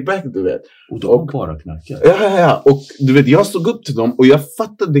var way back, du vet. Och de bara knarkar. Ja. Och du vet, jag stod upp till dem och jag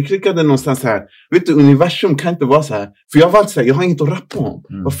fattade, det klickade någonstans här. Vet du, universum kan inte vara så här. För jag var alltid så här, jag har inget att rappa om.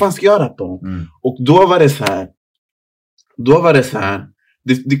 Vad fan ska jag rappa om? Och då var det så här.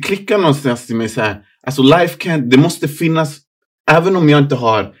 Det klickar någonstans till mig så här. Alltså life can't, det måste finnas. Även om jag inte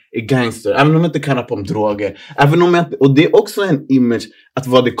är gangster, även om jag inte kan rappa om droger, även om jag inte, och det är också en image att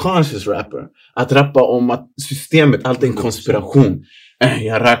vara the conscious rapper, att rappa om att systemet, allt är en konspiration.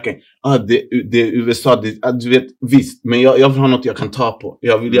 Jag rackar, det är USA, du vet, visst, men jag vill ha något jag kan ta på.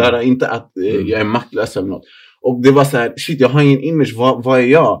 Jag vill göra, inte att jag är maktlös eller något. Och det var så här, shit, jag har ingen image, vad är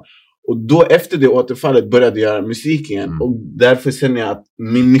jag? Och då efter det återfallet började jag göra musik igen. Och därför känner jag att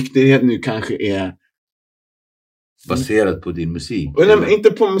min nykterhet nu kanske är baserat på din musik? Nej,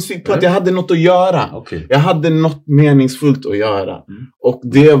 inte på musik, på att jag hade något att göra. Okay. Jag hade något meningsfullt att göra. Och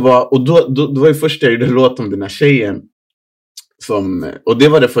det var, och då var det första jag gjorde låt om den här tjejen. Och det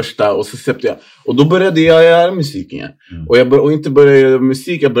var det första, och så släppte jag. Och då började jag göra musik igen. Och inte började göra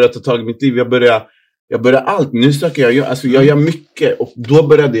musik, jag började ta tag i mitt liv. Jag började allt. Nu söker jag gör mycket. Och då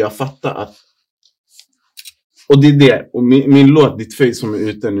började jag fatta att, och det är det. Och min låt, Ditt face som är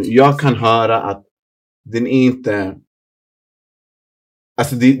ute nu, jag kan höra att den är inte,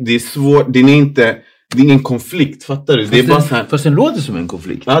 alltså det är svårt, det är ingen konflikt, fattar du? Det är bara så här. Fast den låter som en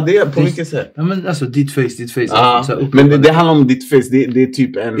konflikt. Ja, det är på vilket sätt? Ja, men alltså ditt face. Ja, men det handlar om ditt face, det är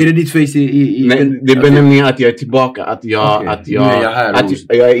typ en. Är det ditt face i nej, det är benämningen att jag är tillbaka, att jag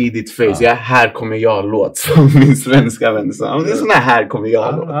är i ditt face. Ja. Här kommer jag låt, som min svenska vän sa. Det är sån här kommer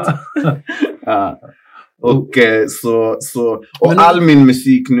jag låt. Ja. Och och all min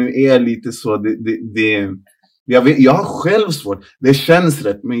musik nu är lite så, jag har själv svårt, det känns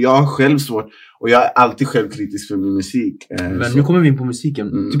rätt, men jag har själv svårt, och jag är alltid självkritisk för min musik. Men nu kommer vi in på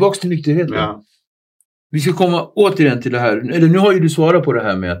musiken, tillbaks till nykterheten. Ja. Vi ska komma återigen till det här, eller nu har ju du svarat på det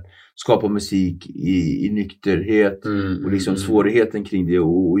här med att skapa musik i nykterhet och liksom svårigheten kring det,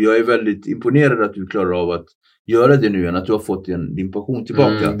 och jag är väldigt imponerad att du klarar av att göra det nu än att du har fått din passion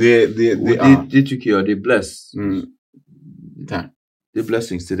tillbaka. Det tycker jag, det är bless. Det är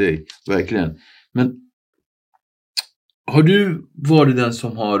blessings till dig, verkligen. Men har du varit den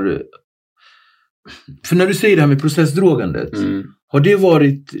som har, för när du säger det här med processdrogandet, har det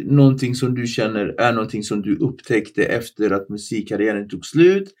varit någonting som du känner är någonting som du upptäckte efter att musikkarriären tog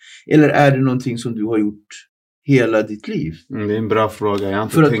slut, eller är det någonting som du har gjort hela ditt liv? Det är en bra fråga, jag har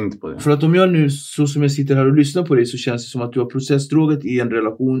inte tänkt på det. För att om jag nu, så som jag sitter här och lyssnar på dig, så känns det som att du har processdrogat i en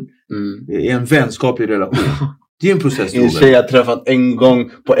relation, i en vänskaplig relation. Det är en processdroga. En tjej jag träffat en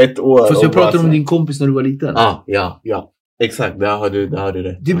gång på 1 år. Fast jag pratar om din kompis när du var liten. Ja. Exakt, där har du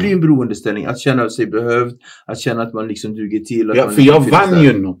rätt. Det blir en beroendeställning, att känna sig behövd, att känna att man liksom duger till. Ja, för jag vann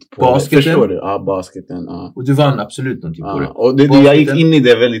ju något på basketen. Förstår du? Ja, basketen. Ja. Och du vann absolut någonting på det. Och jag gick in i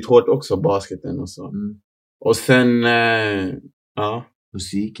det väldigt hårt också, basketen och så. Och sen,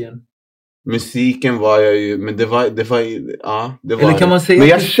 Musiken var jag ju, men det var eller kan man säga, men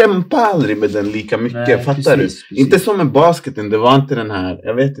jag kämpar aldrig med den lika mycket. Nej, fattar precis. Inte som med basketen, det var inte den här,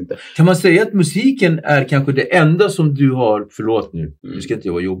 jag vet inte. Kan man säga att musiken är kanske det enda som du har, förlåt nu ska inte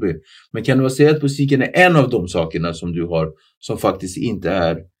jag vara jobbig, men kan du säga att musiken är en av de sakerna som du har, som faktiskt inte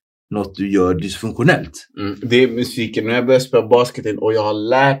är något du gör dysfunktionellt? Det är musiken. När jag började spela basketen och jag har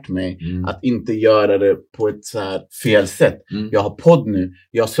lärt mig att inte göra det på ett så här fel sätt. Jag har podd nu.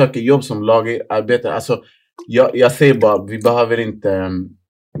 Jag söker jobb som lagarbetare. Alltså, jag säger bara, vi behöver inte...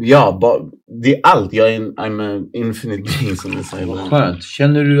 det är allt. I'm an infinite being, som jag säger. Skönt.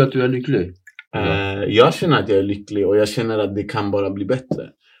 Känner du att du är lycklig? Jag känner att jag är lycklig och jag känner att det kan bara bli bättre.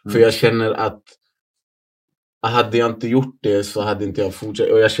 För jag känner att hade jag inte gjort det så hade inte jag fortsatt.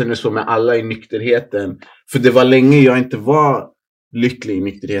 Och jag känner så med alla i nykterheten. För det var länge jag inte var lycklig i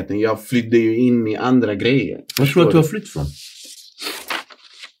nykterheten. Jag flydde ju in i andra grejer. Vad tror du att du har flytt från?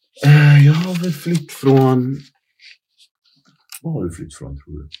 Jag har väl flytt från... Vad har du flytt från,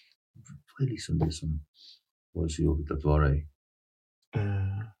 tror du? Vad är liksom det som var så jobbigt att vara i?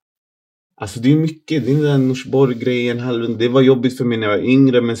 Alltså det är mycket. Det är den där Norsborg-grejen. Det var jobbigt för mig när jag var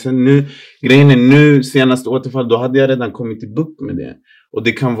yngre. Men sen nu, grejen är nu, senaste återfall, då hade jag redan kommit till bukt med det. Och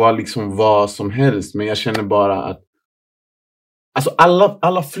det kan vara liksom vad som helst. Men jag känner bara att alltså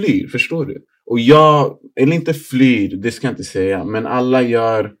alla flyr, förstår du? Och jag, eller inte flyr, det ska jag inte säga. Men alla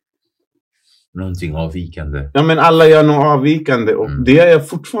gör någonting avvikande. Ja, men alla gör något avvikande. Och det är jag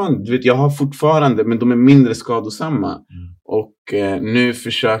fortfarande, du vet, jag har fortfarande, men de är mindre skadosamma. Och nu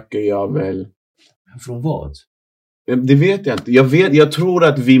försöker jag väl... Från vad? Det vet jag inte. Jag tror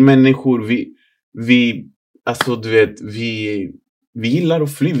att vi människor, vi alltså du vet, vi gillar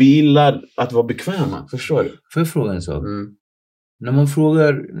att fly. Vi gillar att vara bekväma, förstår du? Får jag fråga en sak? När man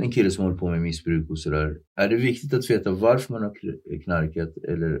frågar en kille som håller på med missbruk och sådär, är det viktigt att veta varför man har knarkat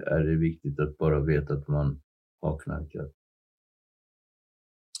eller är det viktigt att bara veta att man har knarkat?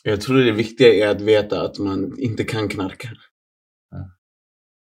 Jag tror det viktiga är att veta att man inte kan knarka.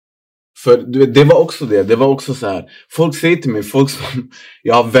 För du vet, det var också det. Det var också så här. Folk säger till mig, folk som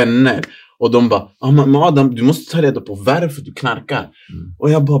jag har vänner. Och de bara, men Adam, du måste ta reda på varför du knarkar. Och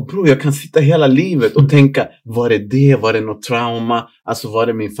jag bara, bro, jag kan sitta hela livet och tänka, var det något trauma? Alltså var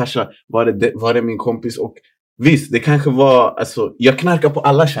det min farsa? Var det min kompis? Och visst, det kanske var, alltså, jag knarkar på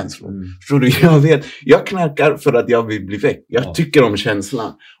alla känslor. Tror du, jag knarkar för att jag vill bli väck. Jag tycker om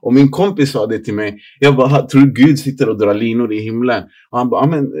känslan. Och min kompis sa det till mig. Jag bara, tror du Gud sitter och drar linor i himlen? Och han bara,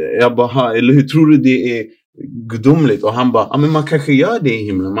 men jag bara, eller hur tror du det är gudomligt? Och han bara, men man kanske gör det i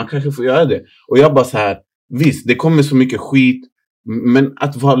himlen. Man kanske får göra det. Och jag bara så här, visst, det kommer så mycket skit. Men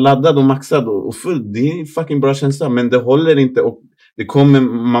att vara laddad och maxad och full, det är fucking bra känsla. Men det håller inte och det kommer,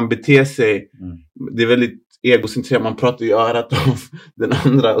 man beter sig. Det är väldigt egocentrerat, man pratar i örat av den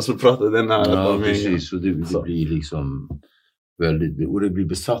andra och så pratar den örat av mig. Precis, och det blir liksom väldigt, och det blir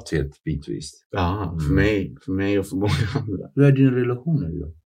besatthet bitvis. Ja, för mig och för många andra. Hur är dina relationer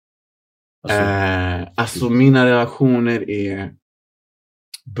då? Alltså mina relationer är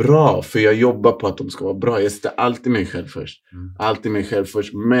bra, för jag jobbar på att de ska vara bra. Jag sätter alltid mig själv först. Alltid mig själv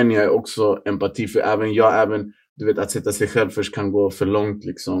först, men jag är också empati, för även du vet, att sätta sig själv först kan gå för långt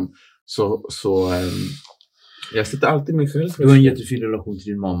liksom. Så jag sätter alltid mig själv. Du har en jättefin relation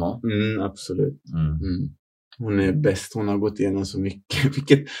till din mamma. Absolut. Hon är bäst. Hon har gått igenom så mycket.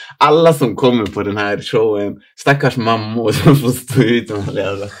 Vilket alla som kommer på den här showen, stackars mammor som får stå ut med alla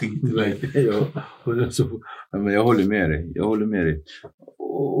jävla skit. Men jag håller med dig.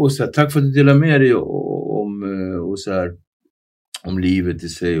 Och så här, tack för att du delar med dig om livet i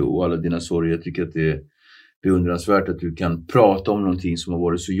sig och alla dina sorger. Jag tycker att det är beundransvärt att du kan prata om någonting som har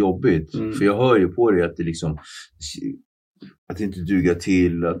varit så jobbigt. För jag hör ju på dig att det liksom, att inte duga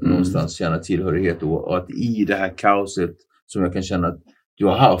till, att någonstans känna tillhörighet och att i det här kaoset som jag kan känna att du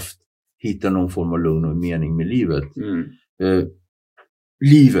har haft, hitta någon form av lugn och mening med livet.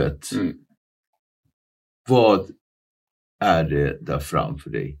 Livet. Vad är det där fram för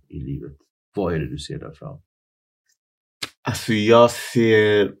dig i livet? Vad är det du ser där fram? Alltså jag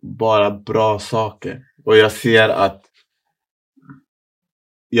ser bara bra saker. Och jag ser att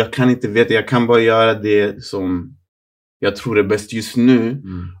jag kan inte veta, jag kan bara göra det som jag tror är bäst just nu.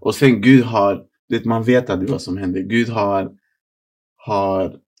 Och sen Gud har, man vet aldrig vad som händer. Gud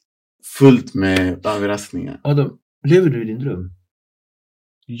har fullt med överraskningar. Adam, lever du i din dröm?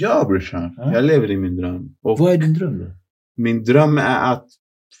 Ja, brorsan. Jag lever i min dröm. Och vad är din dröm då? Min dröm är att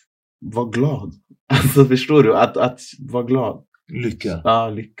vara glad. Alltså förstår du? Att vara glad. Lycka. Ja,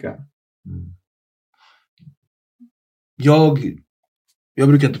 lycka. Jag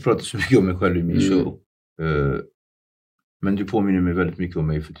brukar inte prata så mycket om mig själv i min show. Men du påminner mig väldigt mycket om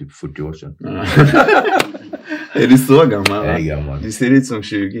mig för typ 40 år sedan. Är du så gammal? Jag är gammal. Du ser ut som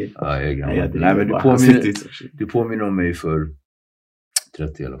 20. Ja, jag är gammal. Nej, men du påminner om mig för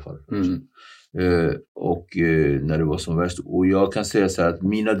 30 i alla fall. Och när det var som värst. Och jag kan säga så här att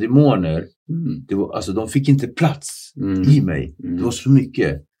mina demoner, de fick inte plats i mig. Det var så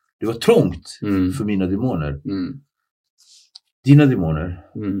mycket. Det var trångt för mina demoner. Dina demoner,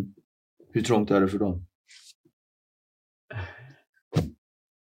 hur trångt är det för dem?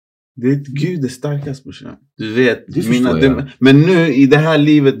 Det är Gud är starkast, brorsan. Du vet, mina men nu i det här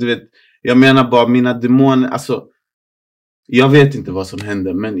livet, du vet, jag menar bara mina demoner, alltså Jag vet inte vad som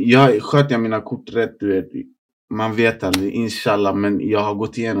händer. Men sköt jag mina kort rätt, du vet. Man vet aldrig, inshallah. Men jag har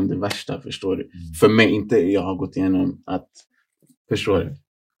gått igenom det värsta, förstår du. För mig inte, jag har gått igenom att... Förstår du?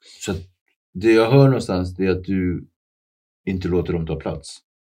 Så det jag hör någonstans är att du inte låter dem ta plats.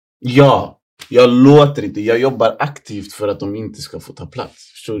 Ja, jag låter inte. Jag jobbar aktivt för att de inte ska få ta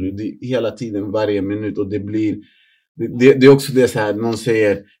plats. Förstår du? Det är hela tiden, varje minut. Och det blir... Det är också det så här, någon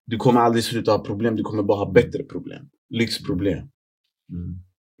säger, du kommer aldrig sluta ha problem, du kommer bara ha bättre problem. Lyxproblem.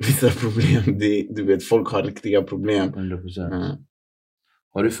 Vissa problem, du vet, folk har riktiga problem. 100%.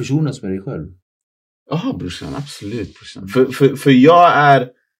 Har du försonats med dig själv? Ja, brorsan, absolut, brorsan. För jag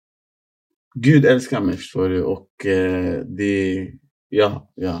är... Gud älskar mig, förstår du? Och det...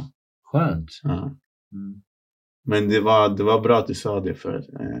 Ja. Skönt. Ja. Men det var bra att du sa det, för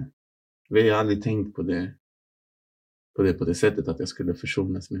vi har aldrig tänkt på det sättet att jag skulle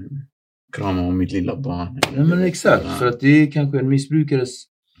försonas med henne. Krama om mitt lilla barn. Ja, men exakt. För att det är kanske en missbrukares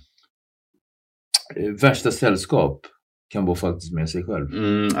värsta sällskap kan vara faktiskt med sig själv.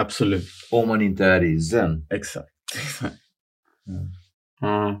 Absolut. Om man inte är i zen. Exakt.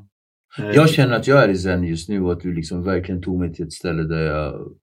 Jag känner att jag är i zen just nu och att du liksom verkligen tog mig till ett ställe där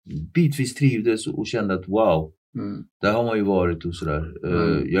jag bitvis trivdes och kände att wow, där har man ju varit och sådär.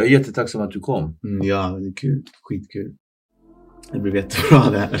 Jag är jättetacksam att du kom. Ja, det är kul. Skitkul. Det blev jättebra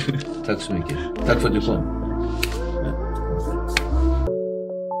det här. Tack så mycket. Tack för att du kom.